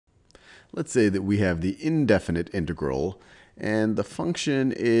let's say that we have the indefinite integral, and the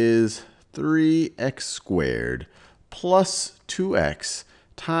function is 3x squared plus 2x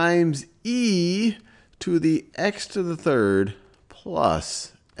times e to the x to the third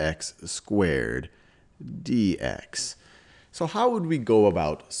plus x squared dx. So how would we go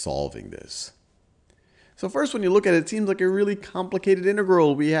about solving this? So first, when you look at it, it seems like a really complicated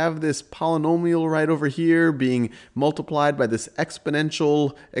integral. We have this polynomial right over here being multiplied by this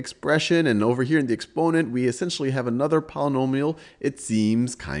exponential expression, and over here in the exponent, we essentially have another polynomial. It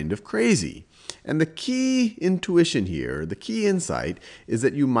seems kind of crazy. And the key intuition here, the key insight, is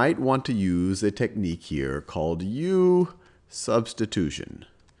that you might want to use a technique here called substitution.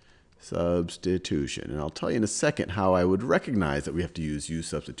 And I'll tell you in a second how I would recognize that we have to use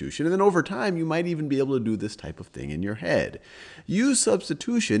substitution. And then over time, you might even be able to do this type of thing in your head.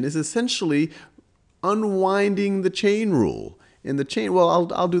 Substitution is essentially unwinding the chain rule. In the chain, well,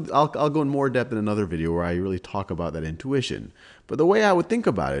 I'll go in more depth in another video where I really talk about that intuition. But the way I would think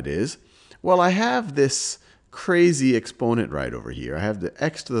about it is, well, I have this crazy exponent right over here. I have the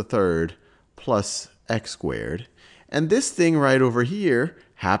x to the third plus x squared. And this thing right over here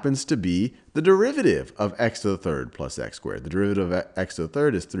happens to be the derivative of x to the third plus x squared. The derivative of x to the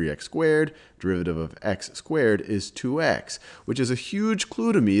third is 3x squared. Derivative of x squared is 2x, which is a huge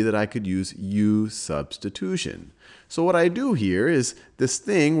clue to me that I could use substitution. So what I do here is this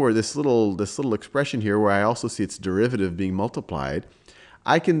thing where this little expression here where I also see its derivative being multiplied,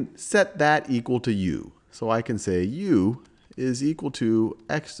 I can set that equal to u. So I can say u is equal to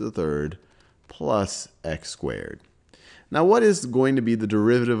x to the third plus x squared. Now, what is going to be the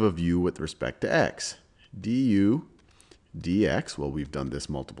derivative of u with respect to x? Du dx, well, we've done this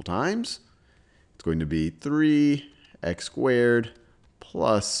multiple times. It's going to be 3x squared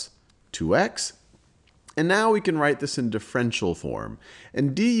plus 2x. And now we can write this in differential form.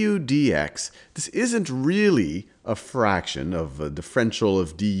 And du dx, this isn't really a fraction of a differential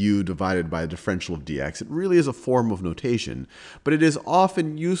of du divided by a differential of dx. It really is a form of notation. But it is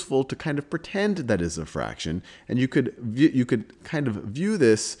often useful to kind of pretend that is a fraction. And you could kind of view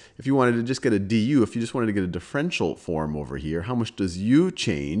this, if you wanted to just get a du, if you just wanted to get a differential form over here, how much does u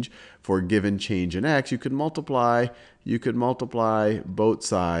change for a given change in x? You could multiply both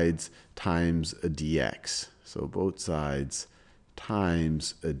sides times a dx. So both sides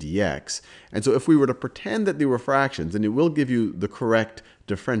times a dx. And so if we were to pretend that they were fractions, and it will give you the correct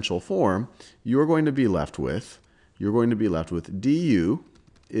differential form, you're going to be left with du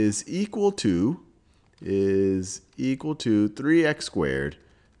is equal to 3x squared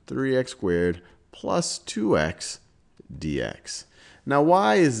plus 2x dx. Now,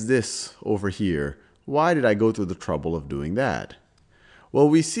 why is this over here? Why did I go through the trouble of doing that? Well,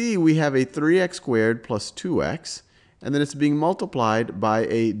 we see we have a 3x squared plus 2x, and then it's being multiplied by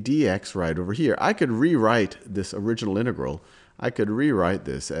a dx right over here. I could rewrite this original integral. I could rewrite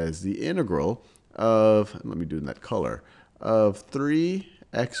this as the integral of, let me do in that color, of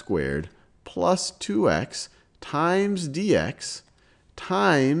 3x squared plus 2x times dx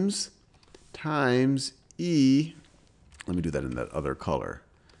times e, let me do that in that other color,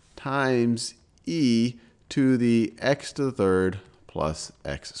 times e to the x to the third plus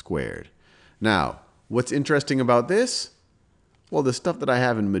x squared. Now, what's interesting about this? Well, the stuff that I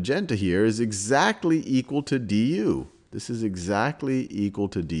have in magenta here is exactly equal to du. This is exactly equal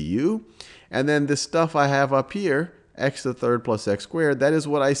to du. And then this stuff I have up here, x to the third plus x squared, that is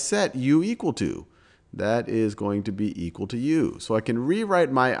what I set u equal to. That is going to be equal to u. So I can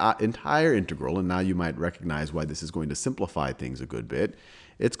rewrite my entire integral, and now you might recognize why this is going to simplify things a good bit.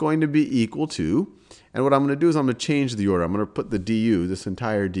 It's going to be equal to, and what I'm going to do is I'm going to change the order. I'm going to put the du, this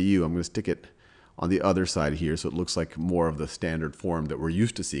entire du, I'm going to stick it on the other side here so it looks like more of the standard form that we're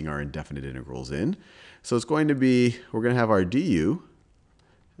used to seeing our indefinite integrals in. So it's going to be, we're going to have our du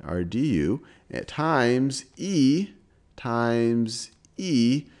times e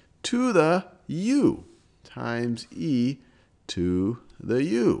to the u, times e to the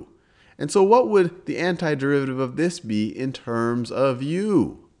u. And so what would the antiderivative of this be in terms of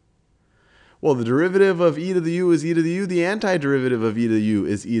u? Well, the derivative of e to the u is e to the u. The antiderivative of e to the u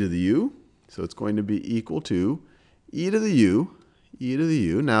is e to the u. So it's going to be equal to e to the u.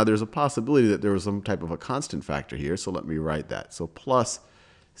 Now, there's a possibility that there was some type of a constant factor here, so let me write that. So plus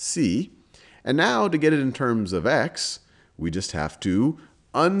c. And now, to get it in terms of x, we just have to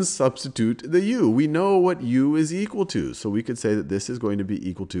unsubstitute the u. We know what u is equal to. So we could say that this is going to be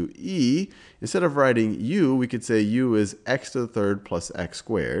equal to e. Instead of writing u, we could say u is x to the third plus x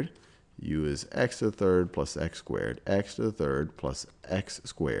squared. U is x to the third plus x squared. X to the third plus x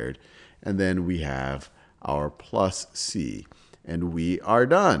squared. And then we have our plus c. And we are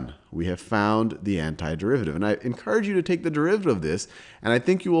done. we have found the antiderivative. And I encourage you to take the derivative of this, and I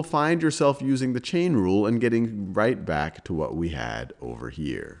think you will find yourself using the chain rule and getting right back to what we had over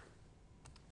here.